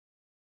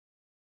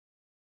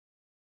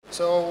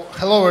So,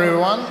 hello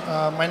everyone.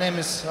 My name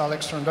is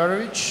Alex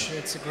Rondarovic.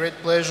 It's a great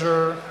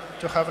pleasure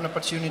to have an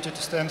opportunity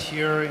to stand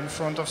here in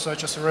front of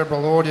such a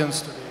cerebral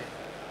audience today.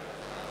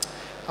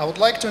 I would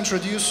like to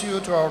introduce you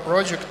to our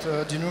project,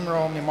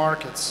 Denumero Omni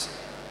Markets.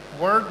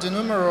 Word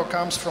Denumero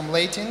comes from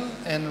Latin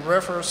and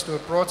refers to a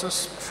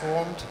process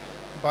performed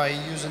by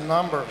using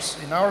numbers.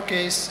 In our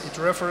case, it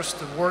refers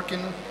to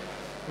working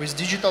with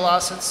digital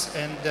assets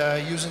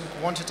and using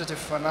quantitative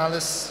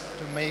analysis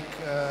to make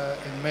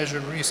and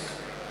measure risk.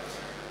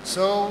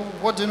 So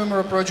what the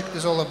Denumero project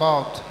is all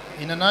about?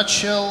 In a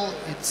nutshell,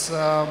 it's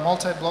a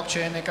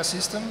multi-blockchain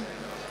ecosystem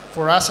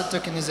for asset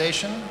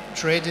tokenization,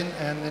 trading,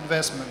 and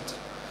investment.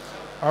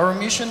 Our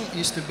mission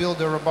is to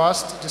build a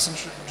robust,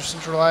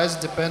 decentralized,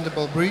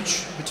 dependable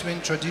bridge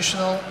between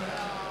traditional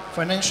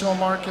financial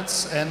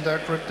markets and the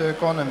crypto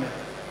economy.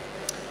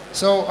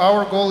 So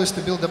our goal is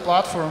to build a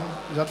platform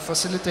that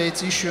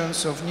facilitates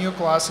issuance of new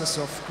classes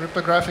of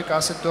cryptographic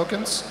asset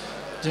tokens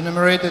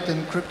denominated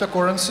in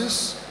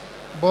cryptocurrencies,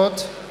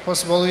 but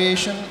whose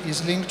valuation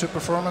is linked to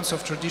performance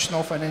of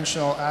traditional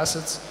financial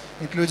assets,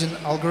 including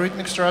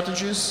algorithmic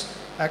strategies,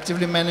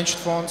 actively managed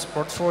funds,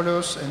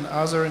 portfolios, and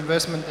other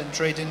investment and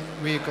trading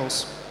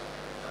vehicles.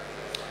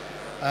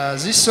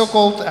 These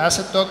so-called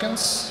asset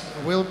tokens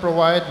will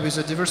provide with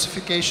a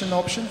diversification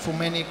option for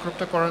many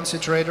cryptocurrency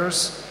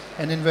traders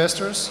and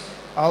investors,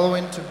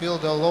 allowing to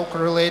build a low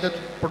correlated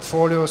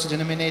portfolios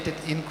denominated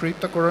in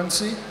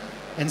cryptocurrency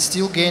and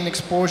still gain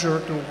exposure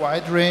to a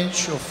wide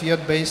range of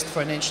fiat-based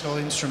financial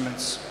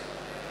instruments.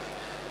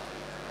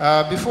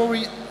 Before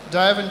we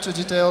dive into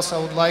details, I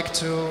would like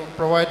to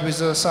provide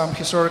with some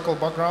historical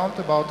background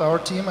about our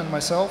team and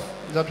myself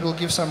that will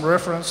give some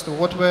reference to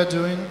what we're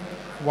doing,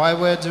 why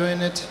we're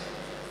doing it,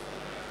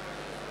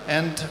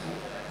 and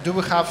do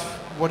we have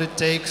what it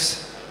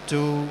takes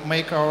to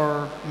make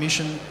our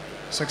mission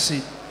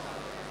succeed.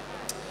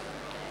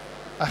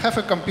 I have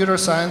a computer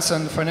science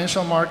and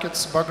financial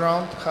markets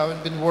background,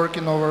 having been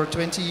working over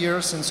 20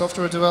 years in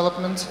software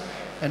development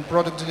and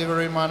product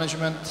delivery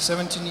management,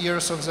 17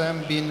 years of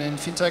them being in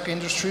fintech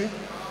industry,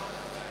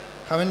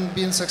 having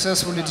been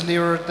successfully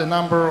delivered a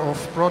number of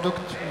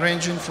products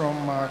ranging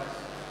from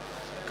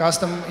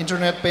custom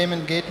internet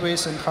payment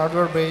gateways and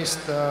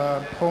hardware-based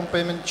home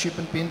payment chip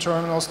and PIN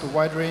terminals to a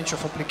wide range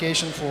of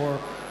applications for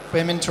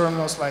payment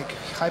terminals like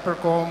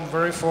Hypercom,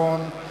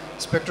 Verifone,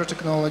 Spectre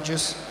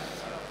Technologies,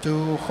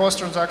 to host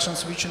transaction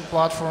switching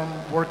platform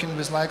working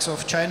with likes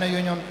of China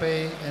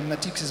UnionPay and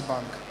Natixis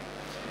Bank.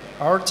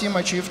 Our team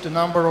achieved a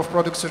number of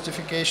product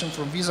certifications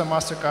from Visa,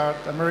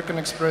 MasterCard, American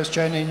Express,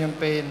 China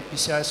UnionPay, and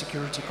PCI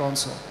Security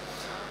Council.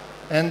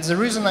 And the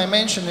reason I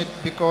mention it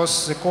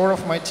because the core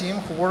of my team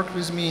who worked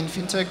with me in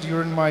fintech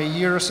during my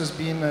years as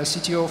being a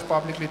CTO of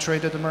publicly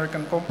traded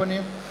American company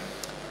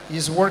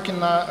is working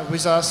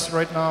with us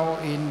right now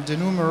in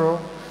Denumero,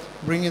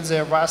 bringing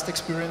their vast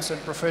experience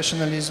and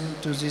professionalism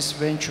to this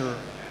venture.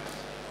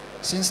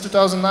 Since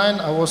 2009,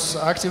 I was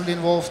actively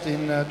involved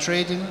in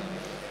trading,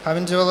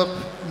 having developed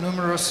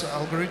numerous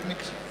algorithmic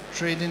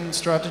trading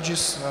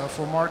strategies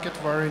for market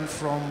varying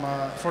from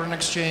foreign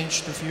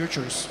exchange to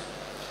futures.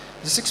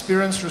 This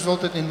experience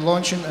resulted in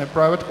launching a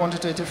private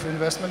quantitative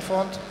investment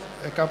fund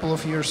a couple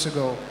of years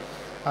ago.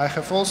 I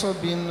have also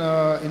been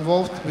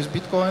involved with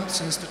Bitcoin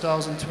since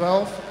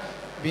 2012,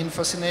 been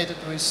fascinated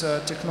with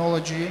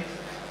technology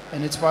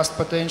and its vast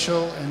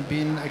potential, and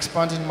been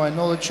expanding my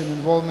knowledge and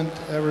involvement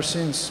ever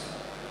since.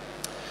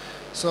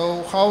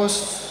 So how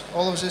is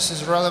all of this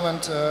is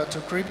relevant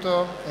to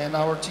crypto and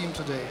our team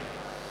today?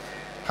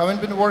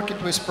 Having been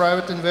working with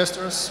private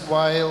investors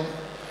while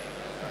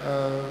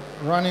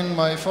running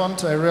my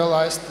fund, I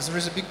realized there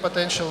is a big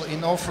potential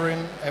in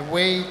offering a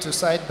way to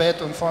side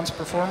bet on funds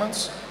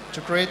performance,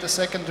 to create a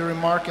secondary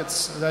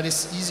markets that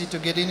is easy to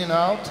get in and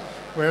out,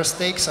 where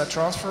stakes are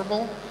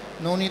transferable,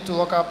 no need to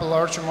lock up a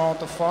large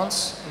amount of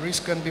funds,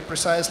 risk can be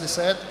precisely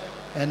set,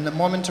 and the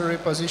momentary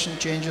position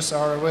changes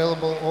are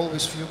available all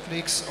with few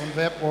clicks on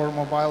web or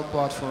mobile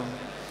platform.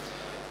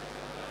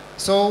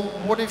 So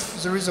what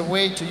if there is a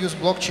way to use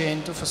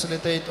blockchain to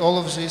facilitate all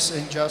of this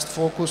and just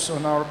focus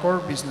on our core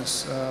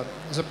business?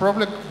 The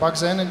problem back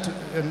then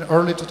in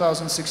early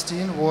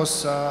 2016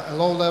 was a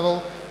low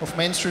level of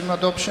mainstream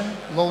adoption,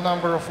 low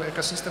number of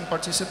ecosystem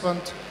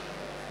participants,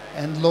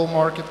 and low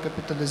market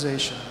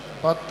capitalization.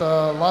 But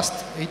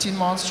last 18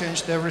 months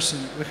changed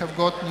everything. We have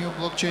got new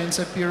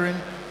blockchains appearing,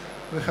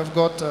 we have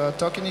got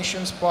token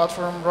issuance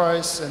platform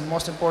rise, and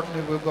most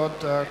importantly, we've got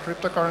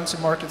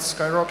cryptocurrency markets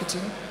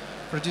skyrocketing,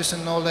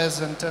 producing no less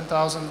than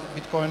 10,000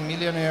 Bitcoin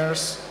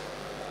millionaires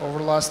over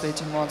the last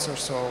 18 months or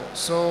so.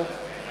 So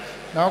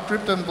now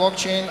crypto and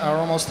blockchain are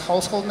almost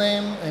household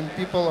name, and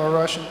people are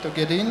rushing to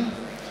get in.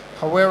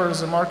 However,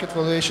 the market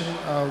valuation,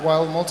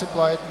 while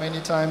multiplied many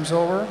times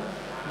over,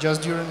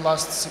 just during the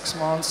last 6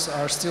 months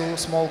are still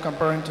small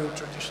comparing to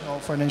traditional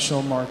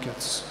financial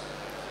markets.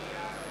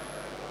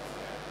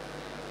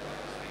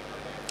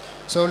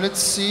 So let's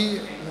see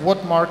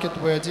what market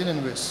we're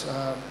dealing with.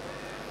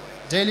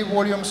 Daily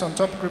volumes on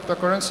top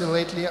cryptocurrency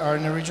lately are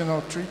in the region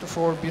of 3 to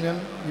 4 billion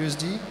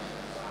USD,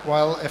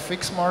 while a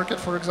fixed market,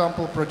 for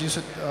example,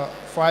 produces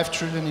 5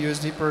 trillion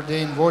USD per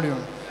day in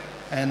volume.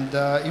 And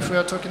if we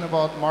are talking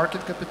about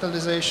market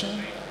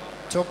capitalization,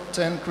 top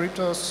 10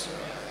 cryptos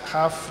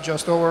have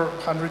just over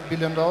 $100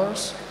 billion,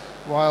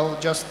 while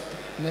just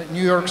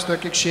New York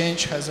Stock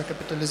Exchange has a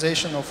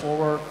capitalization of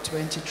over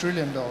 $20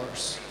 trillion.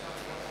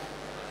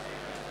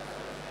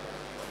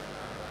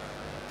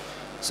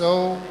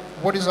 So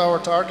what is our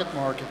target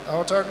market?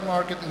 Our target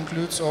market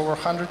includes over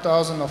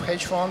 100,000 of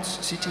hedge funds,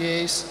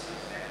 CTAs,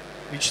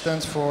 which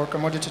stands for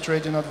Commodity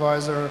Trading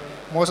Advisor,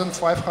 more than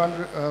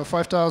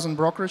 5,000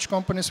 brokerage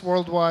companies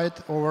worldwide,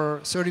 over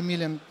 30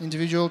 million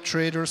individual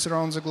traders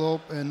around the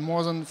globe, and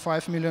more than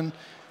 5 million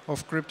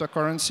of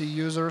cryptocurrency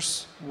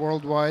users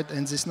worldwide,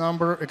 and this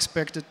number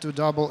expected to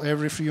double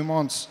every few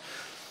months.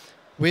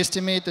 We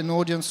estimate an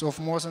audience of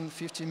more than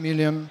 50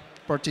 million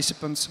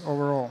participants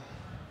overall.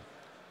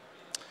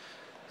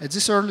 At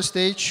this early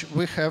stage,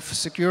 we have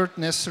secured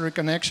necessary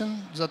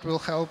connection that will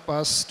help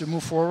us to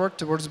move forward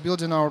towards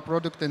building our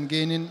product and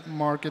gaining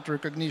market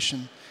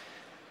recognition.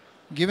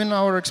 Given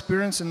our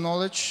experience and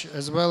knowledge,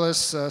 as well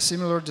as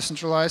similar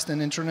decentralized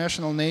and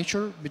international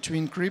nature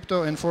between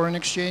crypto and foreign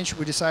exchange,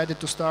 we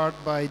decided to start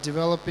by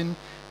developing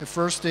the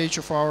first stage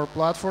of our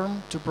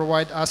platform to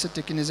provide asset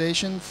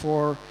tokenization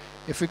for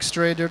FX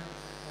traders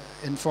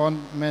and fund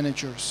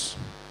managers.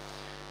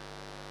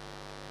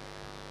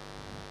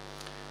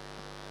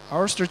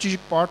 Our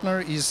strategic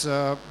partner is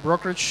a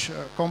brokerage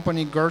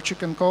company,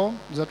 Gerchik & Co.,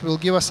 that will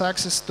give us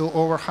access to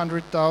over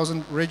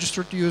 100,000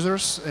 registered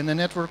users and a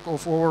network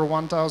of over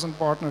 1,000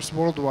 partners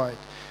worldwide.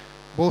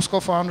 Both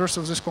co-founders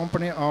of this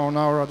company are on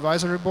our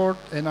advisory board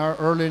and are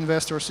early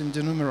investors in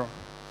Denumero.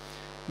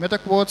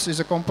 MetaQuotes is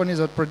a company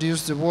that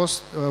produced the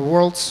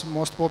world's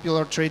most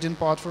popular trading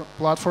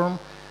platform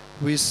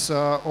with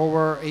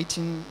over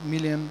 18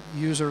 million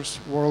users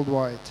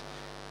worldwide.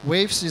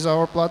 Waves is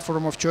our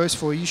platform of choice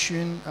for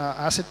issuing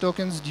asset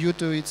tokens due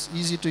to its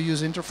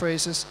easy-to-use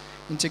interfaces,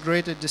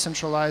 integrated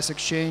decentralized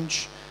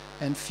exchange,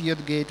 and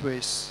fiat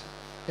gateways.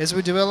 As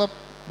we develop,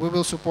 we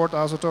will support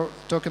other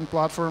token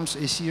platforms,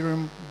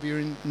 Ethereum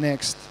being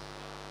next.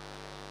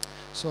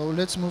 So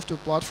let's move to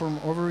platform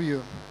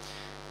overview.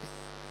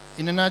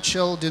 In a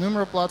nutshell, the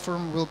Denumero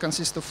platform will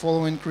consist of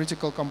following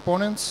critical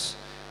components: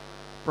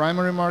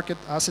 primary market,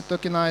 asset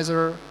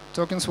tokenizer,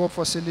 token swap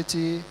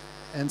facility,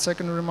 and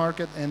secondary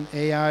market, and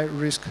AI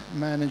risk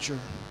manager.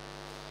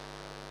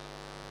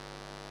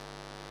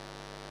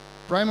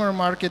 Primary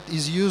market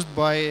is used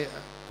by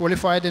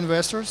qualified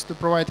investors to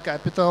provide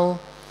capital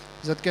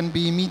that can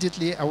be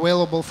immediately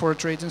available for a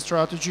trading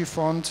strategy,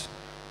 fund,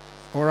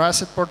 or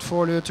asset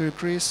portfolio to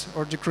increase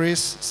or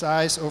decrease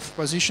size of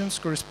positions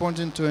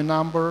corresponding to a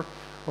number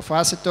of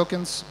asset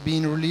tokens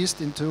being released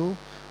into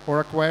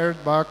or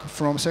acquired back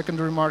from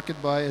secondary market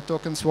by a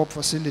token swap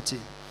facility.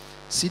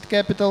 Seed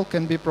capital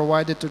can be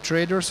provided to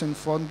traders and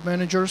fund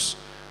managers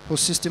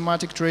whose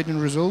systematic trading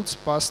results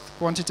passed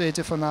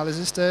quantitative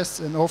analysis tests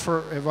and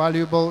offer a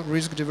valuable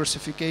risk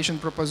diversification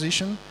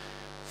proposition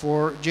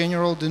for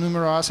general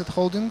Denumero asset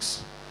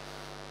holdings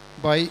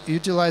by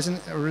utilizing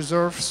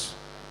reserves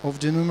of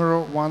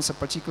Denumero once a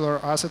particular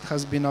asset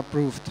has been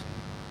approved.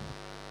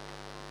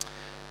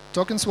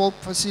 Token swap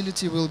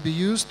facility will be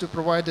used to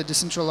provide a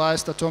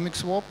decentralized atomic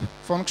swap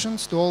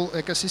functions to all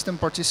ecosystem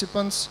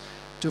participants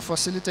to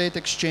facilitate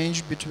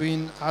exchange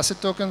between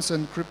asset tokens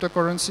and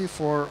cryptocurrency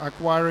for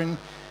acquiring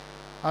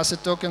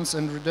asset tokens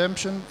and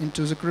redemption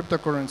into the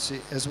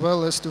cryptocurrency, as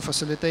well as to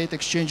facilitate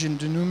exchanging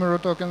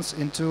Denumero tokens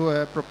into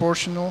a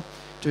proportional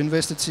to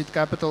invested seed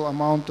capital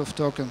amount of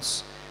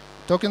tokens.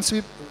 Token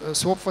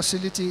swap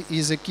facility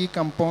is a key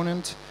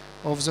component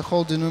of the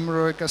whole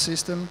Denumero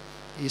ecosystem,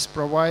 is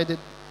provided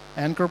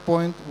anchor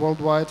point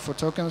worldwide for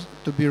tokens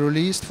to be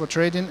released for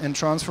trading and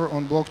transfer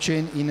on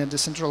blockchain in a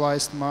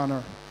decentralized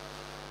manner.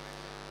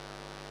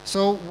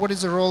 So what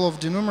is the role of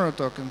Denumero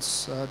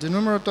tokens?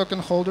 Denumero token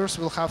holders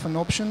will have an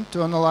option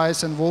to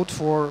analyze and vote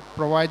for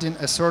providing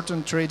a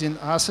certain trading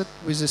asset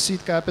with a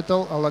seed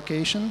capital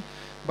allocation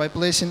by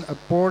placing a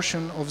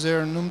portion of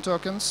their NUM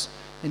tokens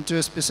into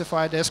a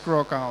specified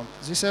escrow account.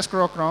 This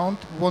escrow account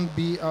won't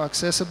be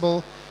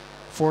accessible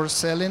for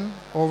selling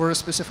over a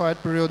specified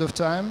period of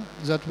time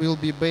that will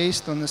be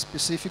based on a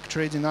specific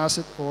trading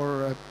asset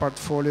or a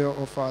portfolio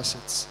of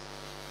assets.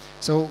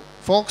 So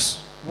folks,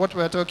 what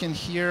we're talking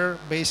here,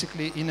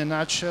 basically in a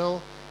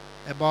nutshell,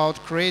 about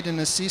creating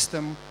a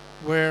system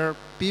where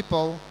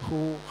people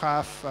who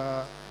have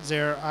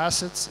their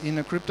assets in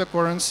a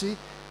cryptocurrency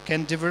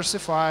can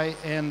diversify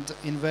and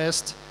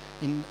invest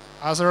in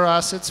other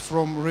assets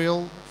from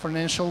real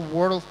financial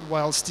world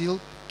while still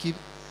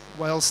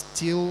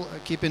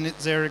keeping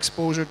their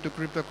exposure to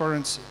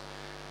cryptocurrency.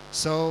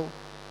 So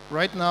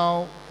right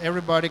now,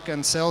 everybody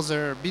can sell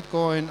their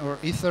Bitcoin or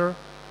Ether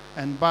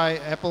and buy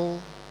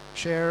Apple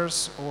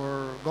shares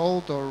or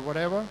gold or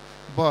whatever,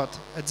 but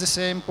at the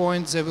same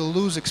point they will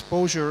lose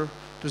exposure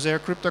to their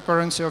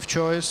cryptocurrency of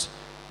choice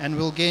and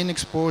will gain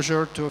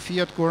exposure to a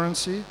fiat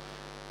currency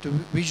to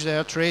which they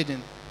are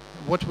trading.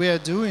 What we are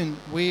doing,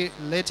 we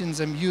letting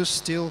them use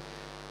still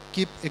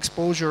keep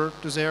exposure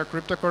to their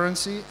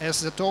cryptocurrency,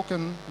 as the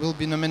token will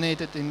be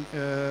nominated in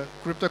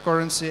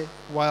cryptocurrency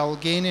while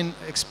gaining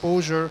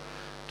exposure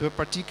to a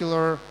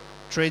particular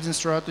trading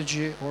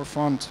strategy or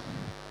fund.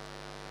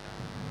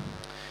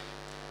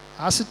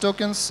 Asset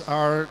tokens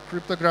are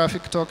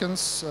cryptographic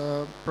tokens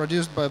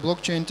produced by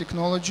blockchain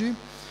technology,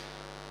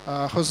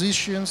 whose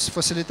issuance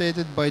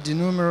facilitated by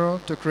Denumero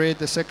to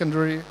create a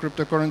secondary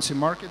cryptocurrency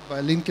market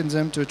by linking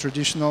them to a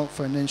traditional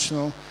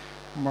financial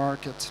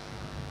market.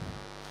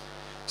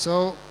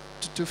 So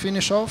to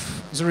finish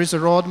off, there is a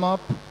roadmap.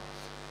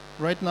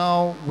 Right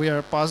now we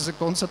are past the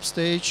concept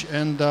stage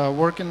and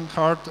working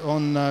hard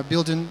on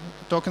building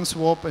token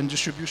swap and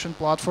distribution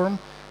platform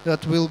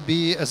that will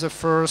be as a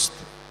first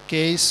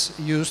case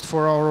used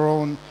for our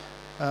own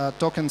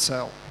token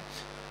sale.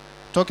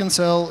 Token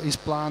sale is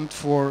planned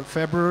for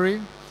February,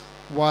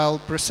 while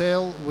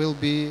pre-sale will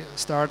be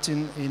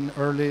starting in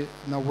early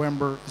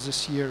November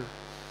this year.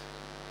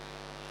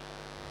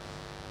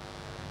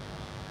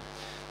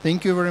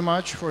 Thank you very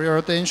much for your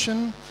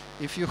attention.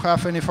 If you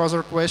have any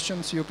further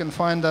questions, you can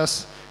find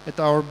us at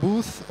our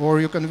booth, or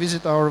you can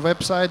visit our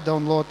website,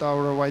 download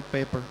our white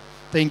paper.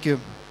 Thank you.